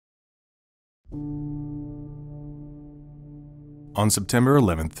On September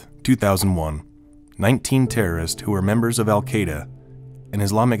 11, 2001, 19 terrorists who were members of Al-Qaeda, an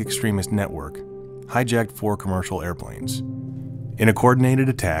Islamic extremist network, hijacked 4 commercial airplanes. In a coordinated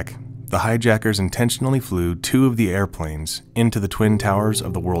attack, the hijackers intentionally flew 2 of the airplanes into the Twin Towers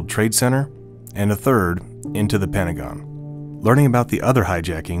of the World Trade Center and a third into the Pentagon. Learning about the other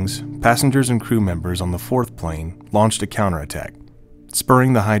hijackings, passengers and crew members on the 4th plane launched a counterattack,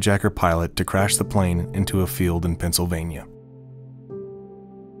 spurring the hijacker pilot to crash the plane into a field in Pennsylvania.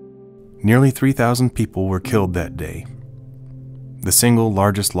 Nearly 3,000 people were killed that day, the single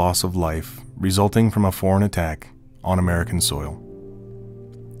largest loss of life resulting from a foreign attack on American soil.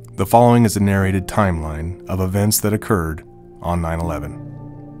 The following is a narrated timeline of events that occurred on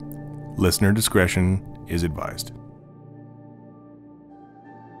 9/11. Listener discretion is advised.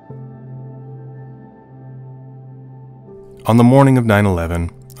 On the morning of 9/11,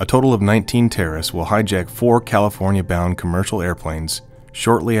 a total of 19 terrorists will hijack 4 California-bound commercial airplanes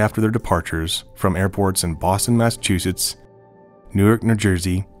shortly after their departures from airports in Boston, Massachusetts, Newark, New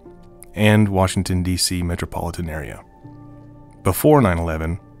Jersey, and Washington, D.C. metropolitan area. Before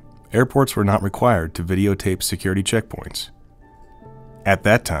 9/11, airports were not required to videotape security checkpoints. At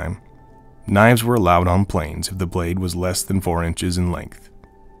that time, knives were allowed on planes if the blade was less than 4 inches in length.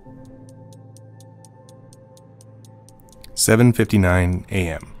 7:59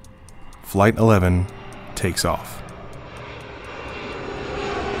 a.m. Flight 11 takes off.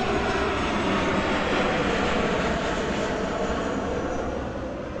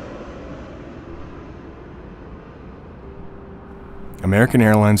 American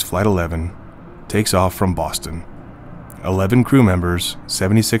Airlines Flight 11 takes off from Boston. 11 crew members,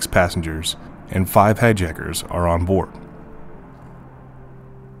 76 passengers, and 5 hijackers are on board.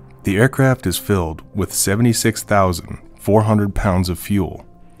 The aircraft is filled with 76,400 pounds of fuel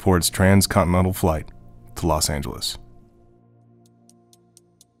for its transcontinental flight to Los Angeles.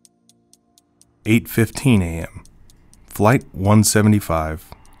 8:15 a.m. Flight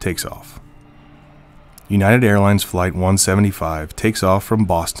 175 takes off. United Airlines Flight 175 takes off from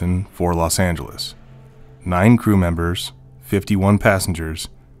Boston for Los Angeles. 9 crew members, 51 passengers,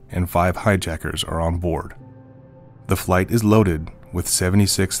 and 5 hijackers are on board. The flight is loaded with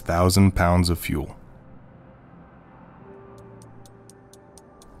 76,000 pounds of fuel.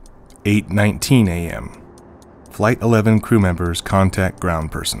 8:19 a.m. Flight 11 crew members contact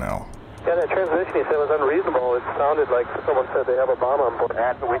ground personnel. Yeah, that transmission you said was unreasonable. It sounded like someone said they have a bomb on board.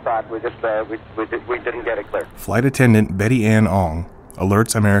 That's what we thought. We didn't get it clear. Flight attendant Betty Ann Ong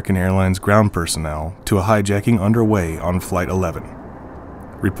alerts American Airlines ground personnel to a hijacking underway on Flight 11,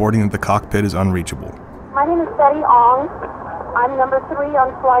 reporting that the cockpit is unreachable. My name is Betty Ong. I'm number 3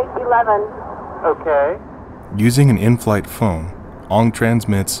 on Flight 11. Okay. Using an in-flight phone, Ong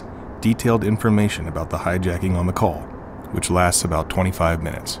transmits detailed information about the hijacking on the call, which lasts about 25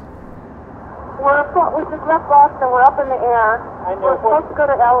 minutes. We just left Boston. We're up in the air. We're supposed to go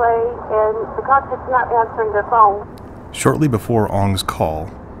to LA, and the cockpit's not answering their phone. Shortly before Ong's call,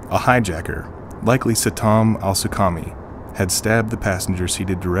 a hijacker, likely Satam al-Sukami, had stabbed the passenger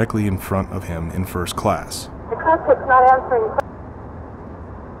seated directly in front of him in first class. The cockpit's not answering.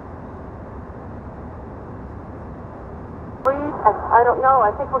 I don't know.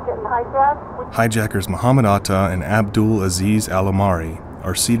 I think we're getting hijacked. Hijackers Muhammad Atta and Abdul Aziz Al-Amari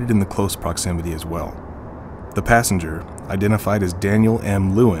are seated in the close proximity as well. The passenger, identified as Daniel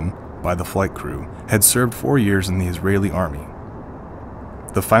M. Lewin by the flight crew, had served 4 years in the Israeli army.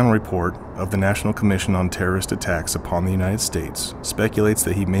 The final report of the National Commission on Terrorist Attacks upon the United States speculates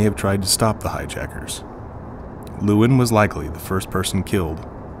that he may have tried to stop the hijackers. Lewin was likely the first person killed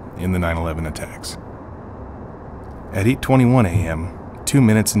in the 9/11 attacks. At 8:21 a.m., 2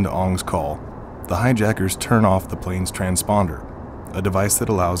 minutes into Ong's call, the hijackers turn off the plane's transponder, a device that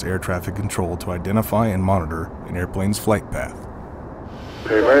allows air traffic control to identify and monitor an airplane's flight path.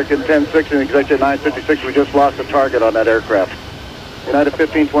 American 10-6 and Executive 956, we just lost a target on that aircraft. United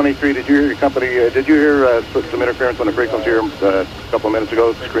 1523, did you hear your company, did you hear some interference on the frequency here a couple of minutes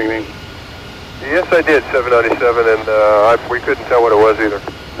ago, screaming? Yes, I did, 797, and we couldn't tell what it was either.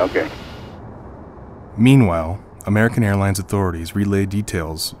 Okay. Meanwhile, American Airlines authorities relay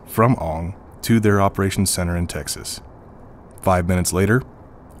details from Ong to their operations center in Texas. 5 minutes later,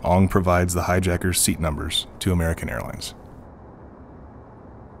 Ong provides the hijackers' seat numbers to American Airlines.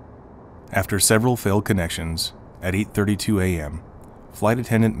 After several failed connections, at 8:32 a.m., flight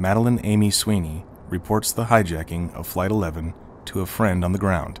attendant Madeline Amy Sweeney reports the hijacking of Flight 11 to a friend on the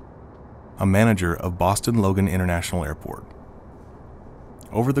ground, a manager of Boston Logan International Airport.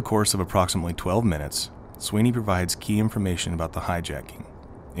 Over the course of approximately 12 minutes, Sweeney provides key information about the hijacking,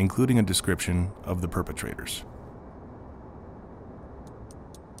 including a description of the perpetrators.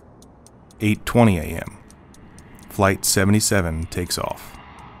 8:20 a.m. Flight 77 takes off.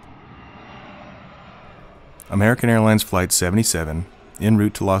 American Airlines Flight 77, en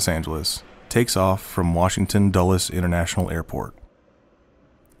route to Los Angeles, takes off from Washington Dulles International Airport.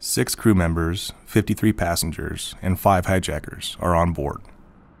 6 crew members, 53 passengers, and 5 hijackers are on board.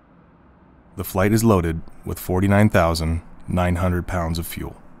 The flight is loaded with 49,900 pounds of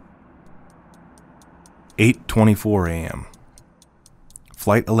fuel. 8:24 a.m.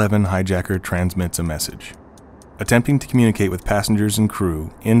 Flight 11 hijacker transmits a message. Attempting to communicate with passengers and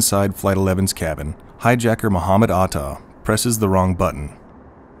crew inside Flight 11's cabin, hijacker Mohammed Atta presses the wrong button,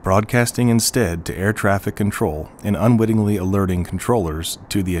 broadcasting instead to air traffic control and unwittingly alerting controllers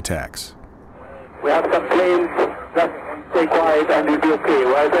to the attacks. We have some planes, just stay quiet and you'll be okay.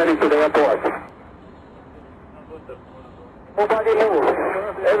 We're heading to the airport. Nobody move.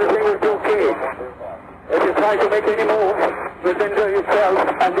 Everything will be okay. If you try to make any move, you'll injure yourself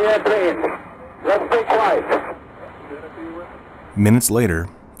and the airplane. Just stay quiet. Minutes later,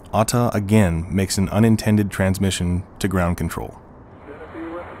 Atta again makes an unintended transmission to ground control.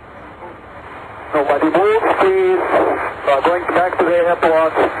 Nobody move, please. We're going back to the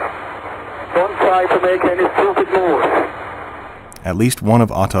airport. Don't try to make any stupid moves. At least one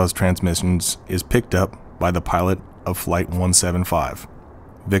of Atta's transmissions is picked up by the pilot of Flight 175,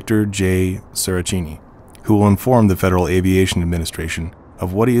 Victor J. Saracini, who will inform the Federal Aviation Administration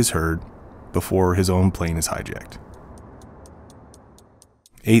of what he has heard before his own plane is hijacked.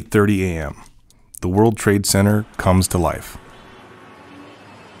 8:30 a.m. The World Trade Center comes to life.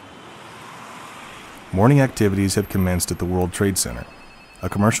 Morning activities have commenced at the World Trade Center, a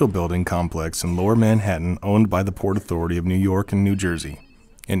commercial building complex in Lower Manhattan owned by the Port Authority of New York and New Jersey,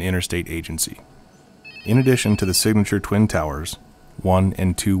 an interstate agency. In addition to the signature Twin Towers, 1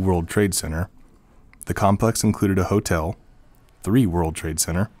 and 2 World Trade Center, the complex included a hotel, 3 World Trade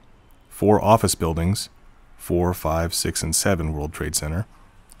Center, 4 office buildings, 4, 5, 6, and 7 World Trade Center,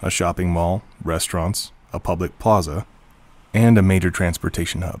 a shopping mall, restaurants, a public plaza, and a major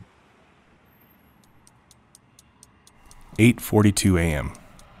transportation hub. 8:42 a.m.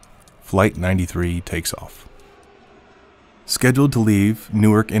 Flight 93 takes off. Scheduled to leave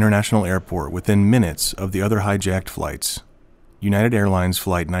Newark International Airport within minutes of the other hijacked flights, United Airlines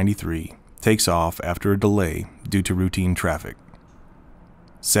Flight 93 takes off after a delay due to routine traffic.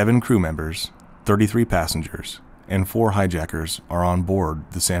 7 crew members, 33 passengers, and 4 hijackers are on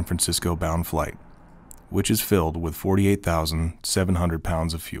board the San Francisco-bound flight, which is filled with 48,700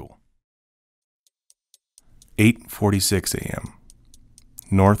 pounds of fuel. 8:46 a.m.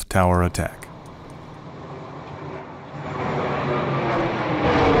 North Tower attack.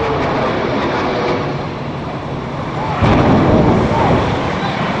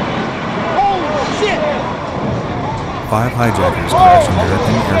 Holy shit! 5 hijackers crash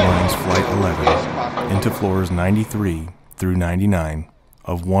American Airlines Flight 11 into floors 93 through 99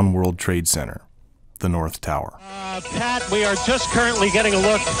 of One World Trade Center, the North Tower. Pat, we are just currently getting a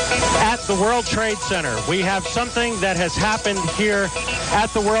look at the World Trade Center. We have something that has happened here at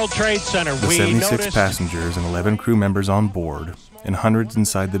the World Trade Center. The 76 passengers and 11 crew members on board and hundreds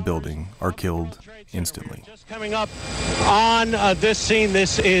inside the building are killed instantly. Just coming up on this scene,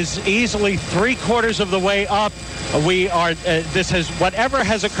 this is easily 3/4 of the way up. Whatever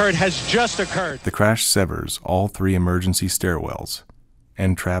has occurred has just occurred. The crash severs all 3 emergency stairwells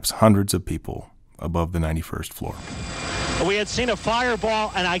and traps hundreds of people above the 91st floor. We had seen a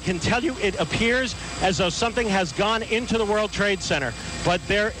fireball, and I can tell you it appears as though something has gone into the World Trade Center, but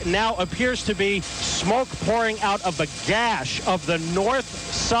there now appears to be smoke pouring out of the gash of the north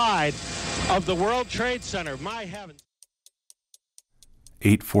side of the World Trade Center. My heavens.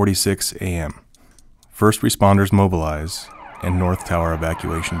 8:46 a.m. First responders mobilize and North Tower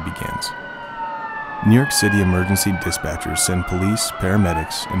evacuation begins. New York City emergency dispatchers send police,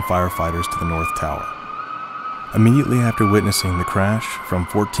 paramedics, and firefighters to the North Tower. Immediately after witnessing the crash from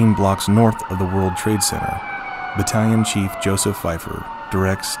 14 blocks north of the World Trade Center, Battalion Chief Joseph Pfeiffer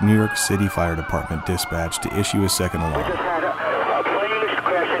directs New York City Fire Department dispatch to issue a second alarm. We just had a plane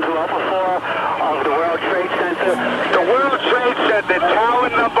crash into upper floor of the World Trade Center. The World Trade Center, tower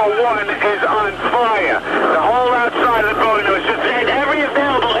number 1 is on fire. The whole outside of the building was just Every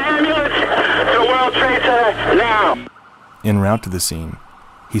available ambulance to World Trade Center now. En route to the scene,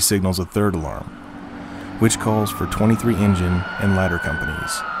 he signals a third alarm, which calls for 23 engine and ladder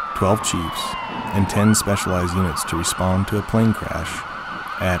companies, 12 chiefs, and 10 specialized units to respond to a plane crash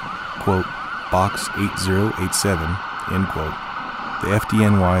at, quote, Box 8087, end quote, the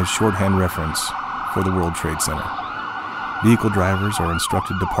FDNY's shorthand reference for the World Trade Center. Vehicle drivers are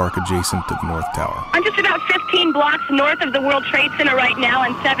instructed to park adjacent to the North Tower. I'm just about 15 blocks north of the World Trade Center right now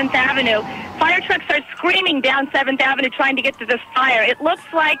on 7th Avenue. Fire trucks are screaming down 7th Avenue trying to get to the fire. It looks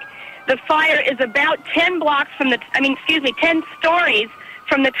like the fire is about 10 blocks from 10 stories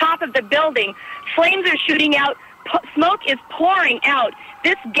from the top of the building. Flames are shooting out. Smoke is pouring out.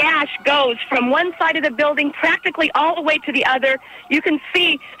 This gash goes from one side of the building practically all the way to the other. You can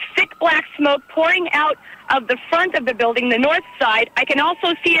see thick black smoke pouring out of the front of the building, the north side. I can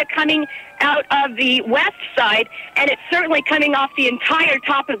also see it coming out of the west side, and it's certainly coming off the entire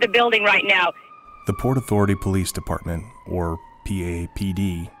top of the building right now. The Port Authority Police Department, or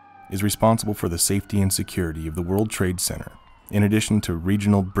PAPD, is responsible for the safety and security of the World Trade Center, in addition to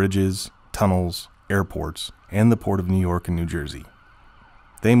regional bridges, tunnels, airports, and the Port of New York and New Jersey.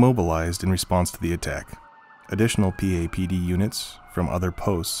 They mobilized in response to the attack. Additional PAPD units from other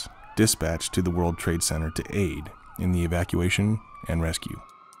posts dispatched to the World Trade Center to aid in the evacuation and rescue.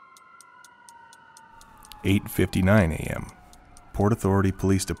 8:59 a.m. Port Authority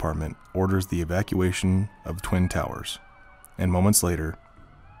Police Department orders the evacuation of Twin Towers, and moments later,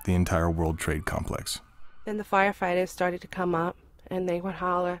 the entire World Trade Complex. Then the firefighters started to come up, and they would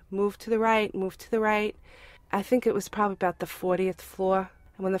holler, "Move to the right, move to the right." I think it was probably about the 40th floor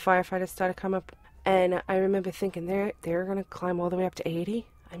when the firefighters started coming up, and I remember thinking, they're going to climb all the way up to 80?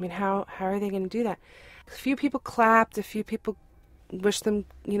 I mean, how are they going to do that? A few people clapped, a few people wished them,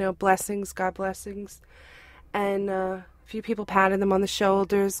 blessings, God blessings, and a few people patted them on the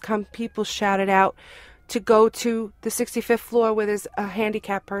shoulders. People shouted out to go to the 65th floor where there's a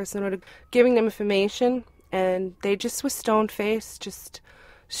handicapped person, or giving them information, and they just were stone-faced, just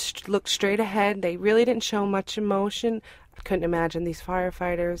looked straight ahead. They really didn't show much emotion. I couldn't imagine these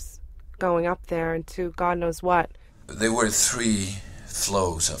firefighters going up there into God knows what. There were three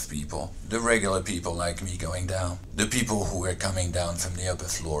flows of people. The regular people like me going down. The people who were coming down from the upper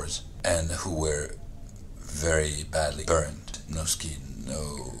floors and who were very badly burned. No skin,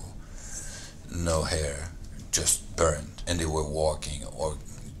 no hair, just burned. And they were walking or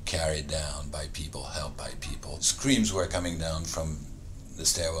carried down by people, helped by people. Screams were coming down from the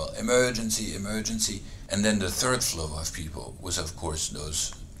stairwell, emergency, emergency. And then the third flow of people was, of course,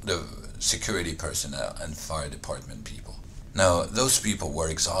 the security personnel and fire department people. Now, those people were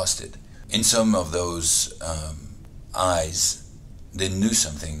exhausted. In some of those eyes, they knew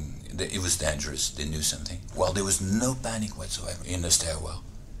something. It was dangerous. They knew something. Well, there was no panic whatsoever in the stairwell.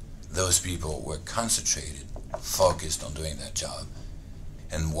 Those people were concentrated, focused on doing that job.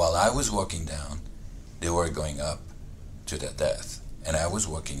 And while I was walking down, they were going up to their death. And I was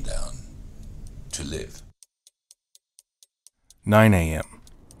walking down to live. 9 a.m.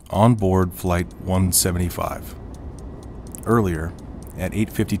 On board Flight 175. Earlier, at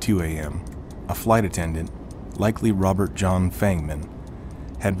 8:52 a.m., a flight attendant, likely Robert John Fangman,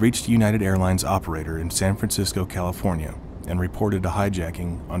 had reached United Airlines operator in San Francisco, California, and reported a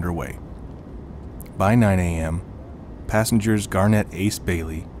hijacking underway. By 9 a.m., passengers Garnett Ace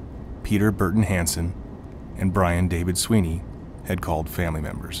Bailey, Peter Burton Hansen, and Brian David Sweeney had called family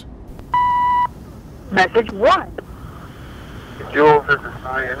members. Message 1. Jules, this is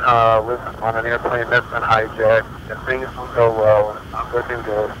Ryan. Lives on an airplane that's been hijacked. If things don't go well, it's not looking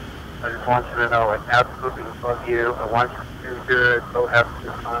good. I just want you to know I absolutely love you. I want you to do good. So happy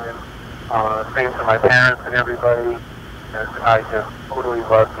to find. Same to my parents and everybody. And I just totally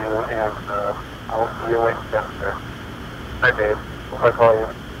love you, and I will see you later, Jessica. Hi, babe. Hope I call you.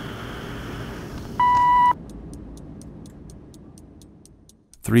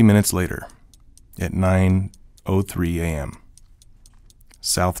 Three minutes later, at 9:03 a.m.,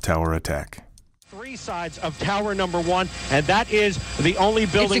 South Tower attack. Three sides of tower number 1, and that is the only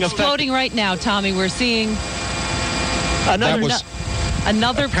building. It's exploding right now, Tommy. We're seeing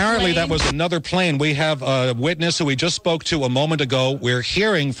another apparently plane. That was another plane. We have a witness who we just spoke to a moment ago. We're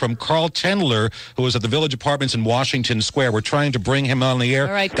hearing from Carl Tendler, who was at the Village Apartments in Washington Square. We're trying to bring him on the air.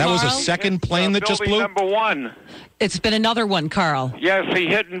 All right, that was a Carl? second plane that just blew? Number 1. It's been another one, Carl. Yes, he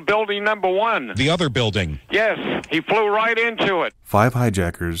hit in building number 1. The other building. Yes, he flew right into it. 5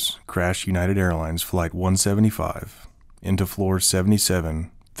 hijackers crashed United Airlines Flight 175 into floors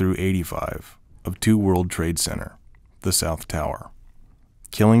 77 through 85 of 2 World Trade Center, the South Tower,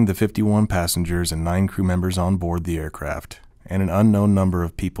 killing the 51 passengers and 9 crew members on board the aircraft and an unknown number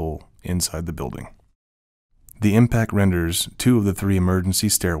of people inside the building. The impact renders 2 of the 3 emergency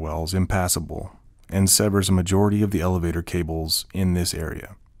stairwells impassable and severs a majority of the elevator cables in this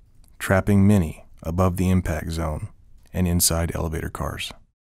area, trapping many above the impact zone and inside elevator cars.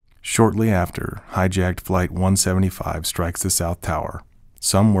 Shortly after hijacked Flight 175 strikes the South Tower,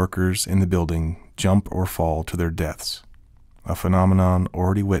 some workers in the building jump or fall to their deaths, a phenomenon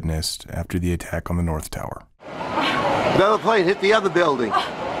already witnessed after the attack on the North Tower. Another plane hit the other building.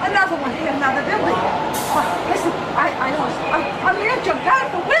 Another one hit another building. Listen, I'm here, jumped out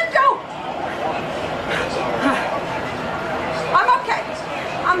of the window.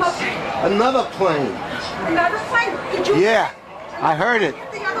 I'm okay. Another plane. Another plane? Did you? Yeah, I heard it.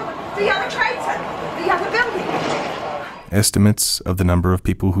 The other trade center, the other building. Estimates of the number of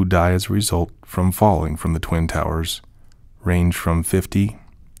people who die as a result from falling from the Twin Towers range from 50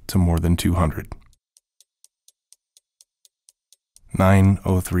 to more than 200.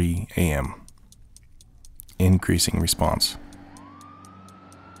 9:03 a.m. Increasing response.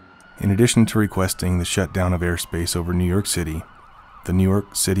 In addition to requesting the shutdown of airspace over New York City, the New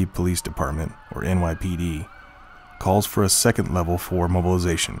York City Police Department, or NYPD, calls for a second level 4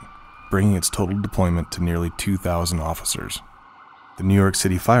 mobilization, bringing its total deployment to nearly 2,000 officers. The New York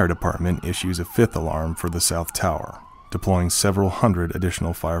City Fire Department issues a 5th alarm for the South Tower, deploying several hundred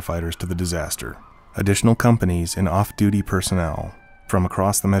additional firefighters to the disaster. Additional companies and off-duty personnel from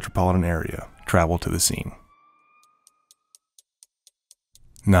across the metropolitan area travel to the scene.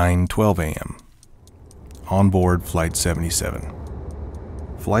 9:12 a.m. On board Flight 77.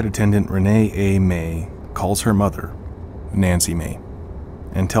 Flight attendant Renee A. May calls her mother, Nancy May,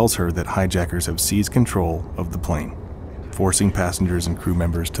 and tells her that hijackers have seized control of the plane, forcing passengers and crew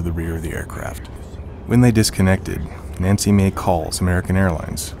members to the rear of the aircraft. When they disconnected, Nancy May calls American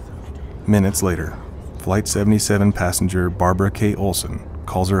Airlines. Minutes later, Flight 77 passenger Barbara K. Olson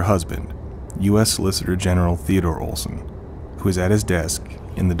calls her husband, U.S. Solicitor General Theodore Olson, who is at his desk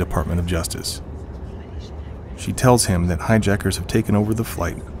in the Department of Justice. She tells him that hijackers have taken over the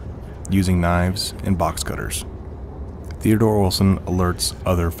flight using knives and box cutters. Theodore Olson alerts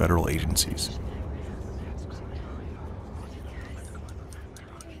other federal agencies.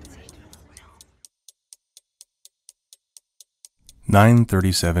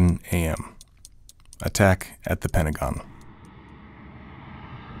 "9:37 a.m. Attack at the Pentagon.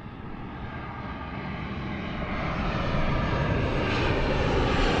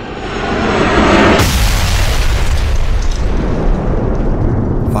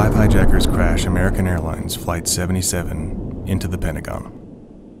 Five hijackers crash American Airlines Flight 77 into the Pentagon.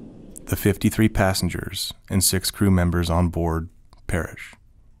 The 53 passengers and 6 crew members on board perish.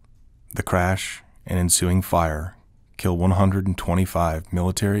 The crash and ensuing fire kill 125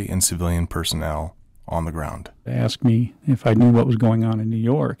 military and civilian personnel on the ground. They asked me if I knew what was going on in New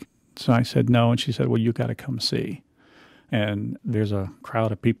York. So I said no, and she said, well, you got to come see. And there's a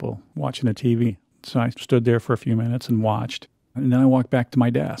crowd of people watching the TV. So I stood there for a few minutes and watched. And then I walked back to my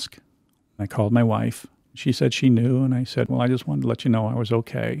desk. I called my wife. She said she knew, and I said, well, I just wanted to let you know I was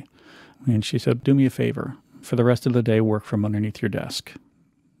okay. And she said, do me a favor. For the rest of the day, work from underneath your desk.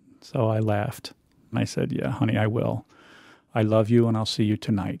 So I laughed. And I said, yeah, honey, I will. I love you, and I'll see you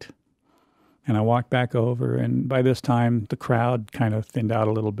tonight. And I walked back over, and by this time, the crowd kind of thinned out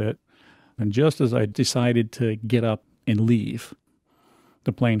a little bit. And just as I decided to get up and leave,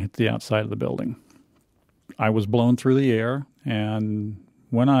 the plane hit the outside of the building. I was blown through the air, and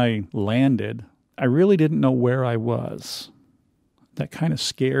when I landed, I really didn't know where I was. That kind of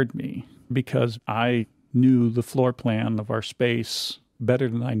scared me because I knew the floor plan of our space better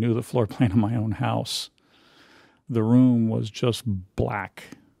than I knew the floor plan of my own house. The room was just black,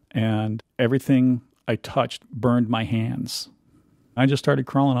 and everything I touched burned my hands. I just started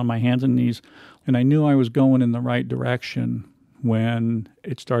crawling on my hands and knees, and I knew I was going in the right direction when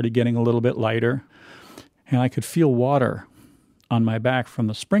it started getting a little bit lighter, and I could feel water on my back from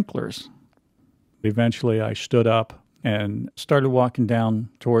the sprinklers. Eventually, I stood up and started walking down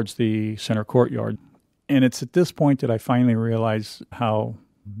towards the center courtyard. And it's at this point that I finally realized how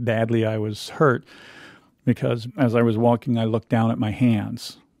badly I was hurt, because as I was walking, I looked down at my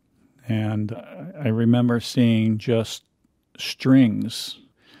hands. And I remember seeing just strings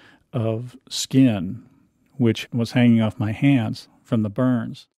of skin, which was hanging off my hands from the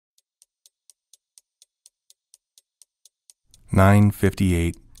burns.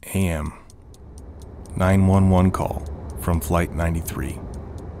 9:58 a.m. 911 call from Flight 93.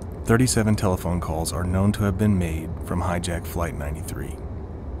 37 telephone calls are known to have been made from hijacked Flight 93,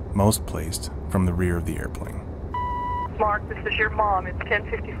 most placed from the rear of the airplane. Mark, this is your mom. It's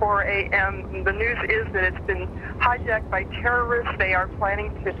 10:54 a.m. The news is that it's been hijacked by terrorists. They are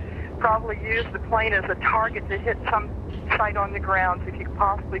planning to probably use the plane as a target to hit some site on the ground. So if you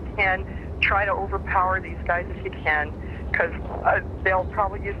possibly can, try to overpower these guys if you can, because they'll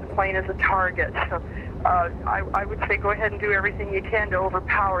probably use the plane as a target. So I would say go ahead and do everything you can to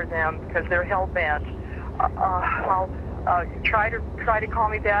overpower them, because they're hell-bent. Try to call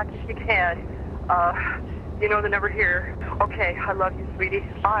me back if you can. You know the number here. Okay, I love you, sweetie.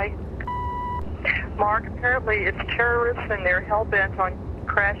 Bye. Mark, apparently it's terrorists and they're hell-bent on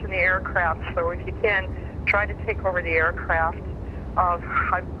crashing the aircraft, so if you can, try to take over the aircraft.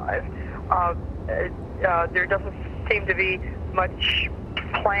 There doesn't seem to be much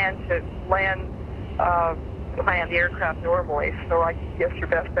plan to land the aircraft normally, so I guess your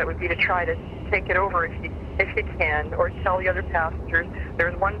best bet would be to try to take it over if you can, or tell the other passengers.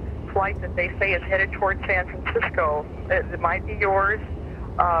 There's one flight that they say is headed towards San Francisco. It might be yours.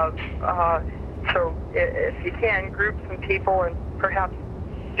 So if you can, group some people and perhaps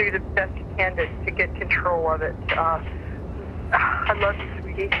do the best you can to get control of it. I love you,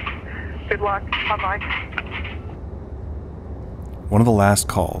 sweetie. Good luck. Bye-bye. One of the last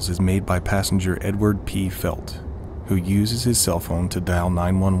calls is made by passenger Edward P. Felt, who uses his cell phone to dial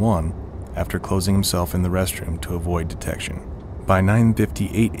 911 after closing himself in the restroom to avoid detection. By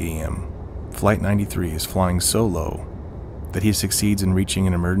 9:58 a.m., Flight 93 is flying so low that he succeeds in reaching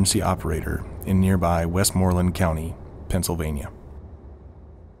an emergency operator in nearby Westmoreland County, Pennsylvania.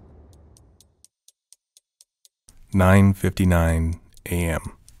 9:59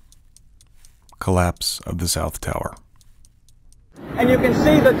 a.m. Collapse of the South Tower. And you can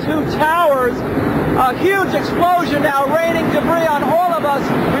see the two towers, a huge explosion now, raining debris on all of us.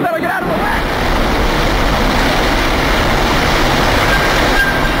 We better get out of the way.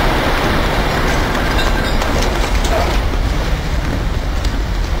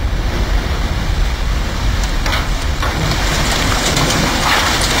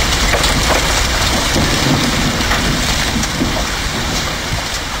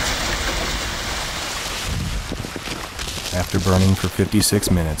 After burning for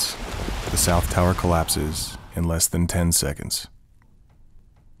 56 minutes, the South Tower collapses in less than 10 seconds.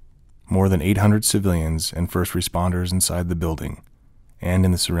 More than 800 civilians and first responders inside the building and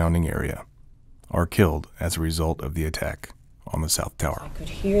in the surrounding area are killed as a result of the attack on the South Tower. I could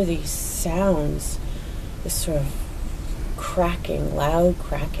hear these sounds, this sort of cracking, loud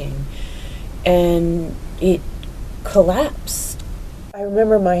cracking, and it collapsed. I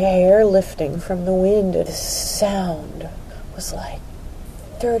remember my hair lifting from the wind. The sound was like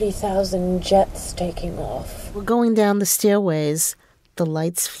 30,000 jets taking off. We're going down the stairways. The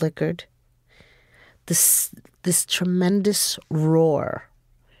lights flickered. This tremendous roar.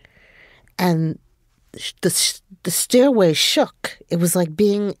 And the stairway shook. It was like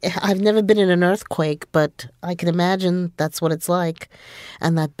I've never been in an earthquake, but I can imagine that's what it's like.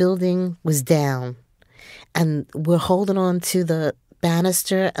 And that building was down. And we're holding on to the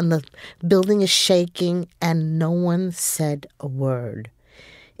banister, and the building is shaking, and no one said a word.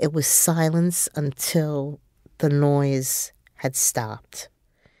 It was silence until the noise had stopped.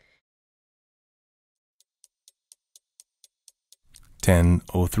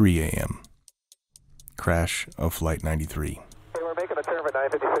 10:03 a.m. Crash of Flight 93. We're making a turn at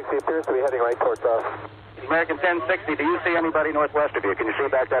 956. He appears to be heading right towards us. American 1060, do you see anybody northwest of you? Can you see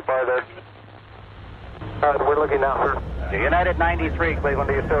back that far there? We're looking now, sir. United 93, Cleveland,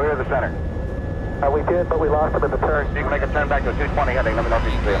 do you still hear the center? We did, but we lost him in the turn. You can make a turn back to 220 heading. Let me know if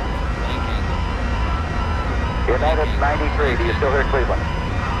you can see him. United 93, do you still hear Cleveland?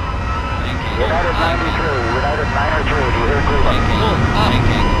 United 93, United 903, do you hear Cleveland?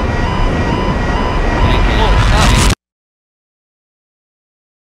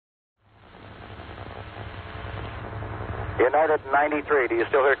 United 93, do you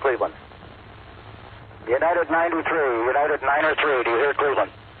still hear Cleveland? United 93, United 903, do you hear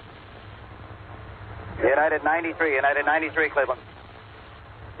Cleveland? United 93, United 93, Cleveland.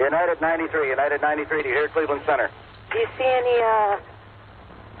 United 93, United 93, do you hear Cleveland Center? Do you see any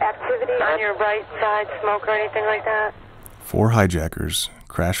activity on your right side, smoke or anything like that? 4 hijackers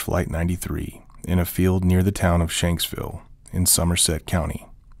crash Flight 93 in a field near the town of Shanksville in Somerset County,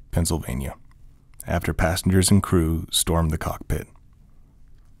 Pennsylvania, after passengers and crew stormed the cockpit.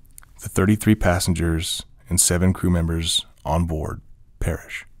 The 33 passengers and 7 crew members on board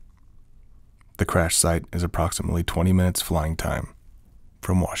perish. The crash site is approximately 20 minutes flying time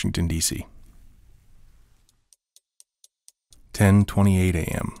from Washington, D.C. 10:28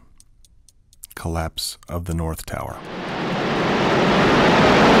 a.m. Collapse of the North Tower.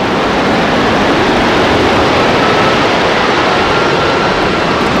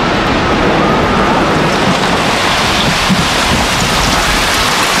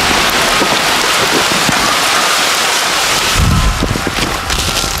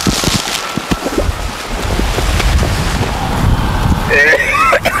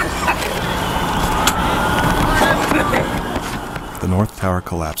 The North Tower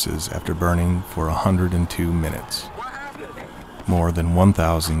collapses after burning for 102 minutes. More than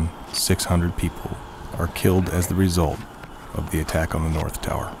 1,600 people are killed as the result of the attack on the North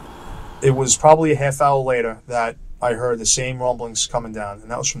Tower. It was probably a half hour later that I heard the same rumblings coming down,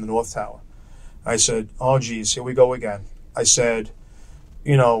 and that was from the North Tower. I said, oh, geez, here we go again. I said,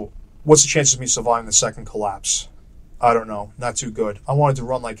 you know, what's the chances of me surviving the second collapse? I don't know. Not too good. I wanted to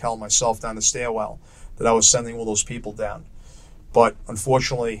run like hell myself down the stairwell that I was sending all those people down. But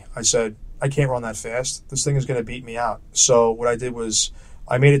unfortunately, I said, I can't run that fast. This thing is going to beat me out. So what I did was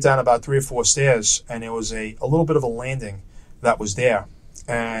I made it down about 3 or 4 stairs, and there was a little bit of a landing that was there.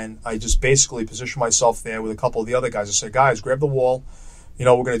 And I just basically positioned myself there with a couple of the other guys. I said, guys, grab the wall. You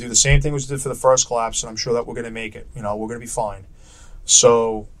know, we're going to do the same thing as we did for the first collapse, and I'm sure that we're going to make it. You know, we're going to be fine.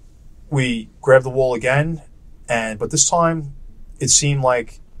 So we grabbed the wall again, but this time it seemed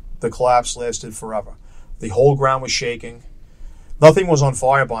like the collapse lasted forever. The whole ground was shaking. Nothing was on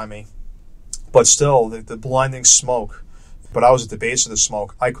fire by me, but still, the blinding smoke. But I was at the base of the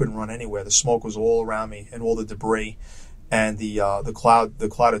smoke. I couldn't run anywhere. The smoke was all around me, and all the debris and the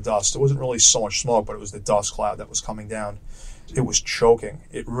cloud of dust. It wasn't really so much smoke, but it was the dust cloud that was coming down. It was choking.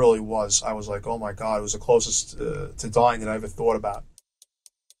 It really was. I was like, oh my God, it was the closest to dying that I ever thought about.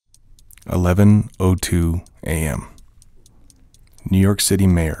 11:02 a.m. New York City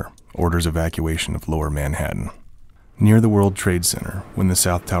Mayor orders evacuation of Lower Manhattan. Near the World Trade Center, when the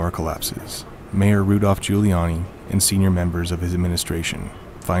South Tower collapses, Mayor Rudolph Giuliani and senior members of his administration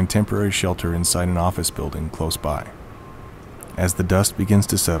find temporary shelter inside an office building close by. As the dust begins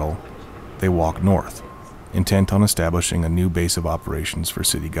to settle, they walk north, intent on establishing a new base of operations for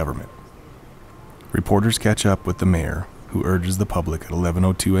city government. Reporters catch up with the mayor, who urges the public at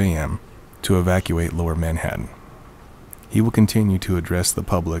 11:02 a.m. to evacuate Lower Manhattan. He will continue to address the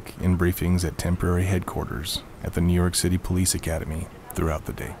public in briefings at temporary headquarters at the New York City Police Academy throughout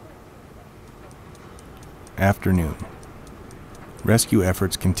the day. Afternoon. Rescue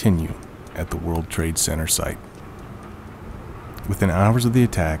efforts continue at the World Trade Center site. Within hours of the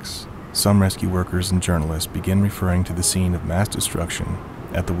attacks, some rescue workers and journalists begin referring to the scene of mass destruction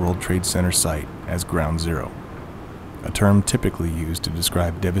at the World Trade Center site as Ground Zero, a term typically used to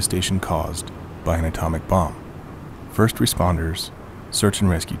describe devastation caused by an atomic bomb. First responders, search and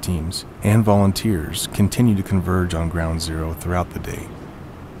rescue teams, and volunteers continue to converge on Ground Zero throughout the day.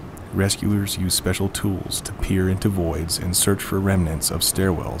 Rescuers use special tools to peer into voids and search for remnants of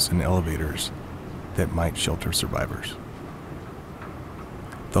stairwells and elevators that might shelter survivors.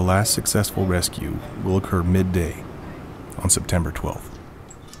 The last successful rescue will occur midday on September 12th.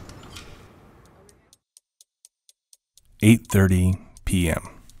 8:30 p.m.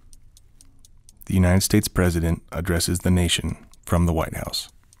 The United States President addresses the nation from the White House.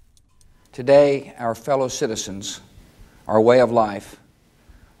 Today, our fellow citizens, our way of life,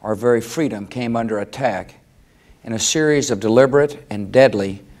 our very freedom came under attack in a series of deliberate and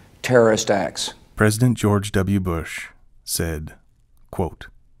deadly terrorist acts. President George W. Bush said, quote,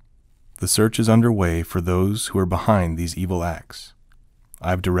 "The search is underway for those who are behind these evil acts.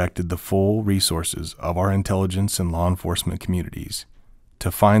 I've directed the full resources of our intelligence and law enforcement communities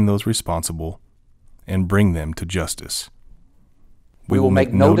to find those responsible and bring them to justice. We will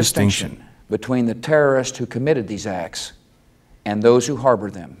make no distinction between the terrorists who committed these acts and those who harbor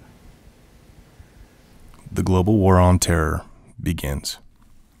them." The global war on terror begins.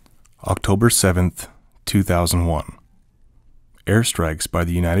 October 7th, 2001. Airstrikes by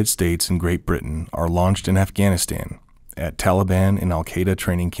the United States and Great Britain are launched in Afghanistan at Taliban and Al-Qaeda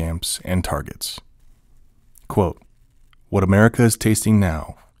training camps and targets. Quote, "What America is tasting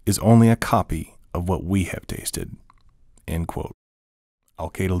now is only a copy of what we have tasted," end quote.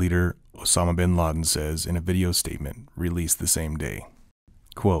 Al-Qaeda leader Osama bin Laden says in a video statement released the same day.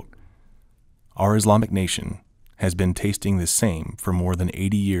 Quote, "Our Islamic nation has been tasting the same for more than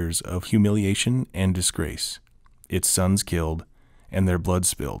 80 years of humiliation and disgrace, its sons killed and their blood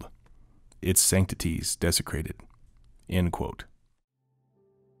spilled, its sanctities desecrated," end quote.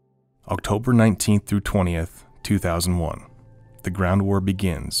 October 19th through 20th, 2001. The ground war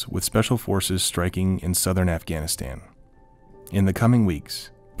begins with special forces striking in southern Afghanistan. In the coming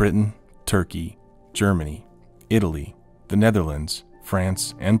weeks, Britain, Turkey, Germany, Italy, the Netherlands,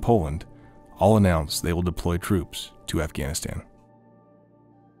 France, and Poland all announce they will deploy troops to Afghanistan.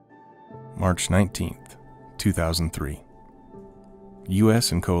 March 19th, 2003.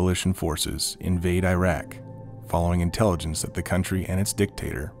 U.S. and coalition forces invade Iraq following intelligence that the country and its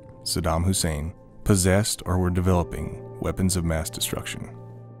dictator, Saddam Hussein, possessed or were developing weapons of mass destruction.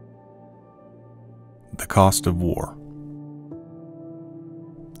 The cost of war.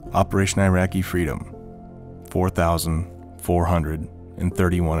 Operation Iraqi Freedom,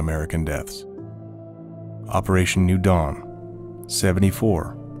 4,431 American deaths. Operation New Dawn,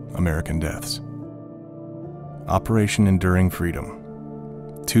 74 American deaths. Operation Enduring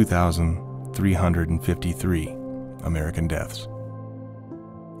Freedom, 2,353 American deaths.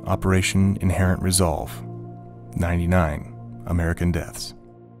 Operation Inherent Resolve, 99 American deaths.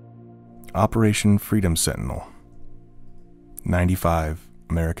 Operation Freedom Sentinel, 95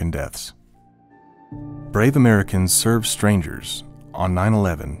 American deaths. Brave Americans served strangers on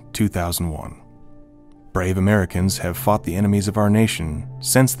 9/11/2001. Brave Americans have fought the enemies of our nation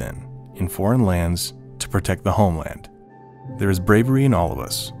since then in foreign lands to protect the homeland. There is bravery in all of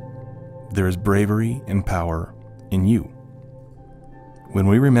us. There is bravery and power in you. When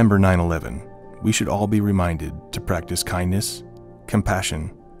we remember 9/11, we should all be reminded to practice kindness,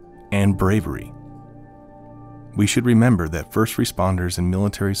 compassion, and bravery. We should remember that first responders and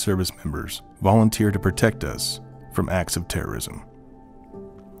military service members volunteer to protect us from acts of terrorism.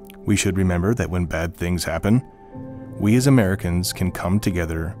 We should remember that when bad things happen, we as Americans can come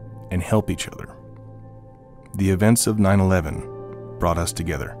together and help each other. The events of 9/11 brought us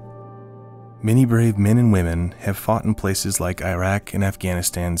together. Many brave men and women have fought in places like Iraq and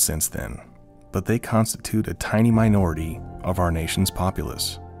Afghanistan since then, but they constitute a tiny minority of our nation's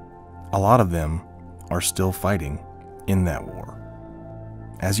populace. A lot of them are still fighting in that war.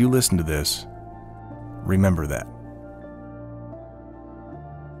 As you listen to this, remember that.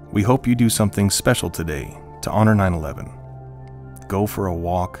 We hope you do something special today to honor 9/11. Go for a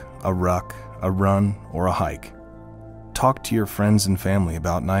walk, a ruck, a run, or a hike. Talk to your friends and family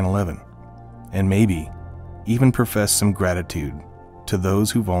about 9/11, and maybe even profess some gratitude to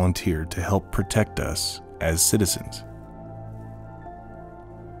those who volunteered to help protect us as citizens.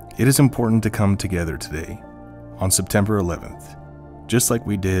 It is important to come together today on September 11th, just like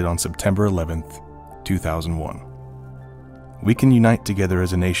we did on September 11th, 2001. We can unite together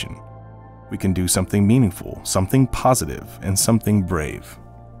as a nation. We can do something meaningful, something positive, and something brave.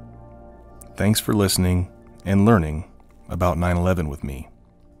 Thanks for listening and learning about 9/11 with me.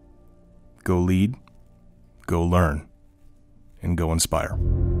 Go lead, go learn, and go inspire.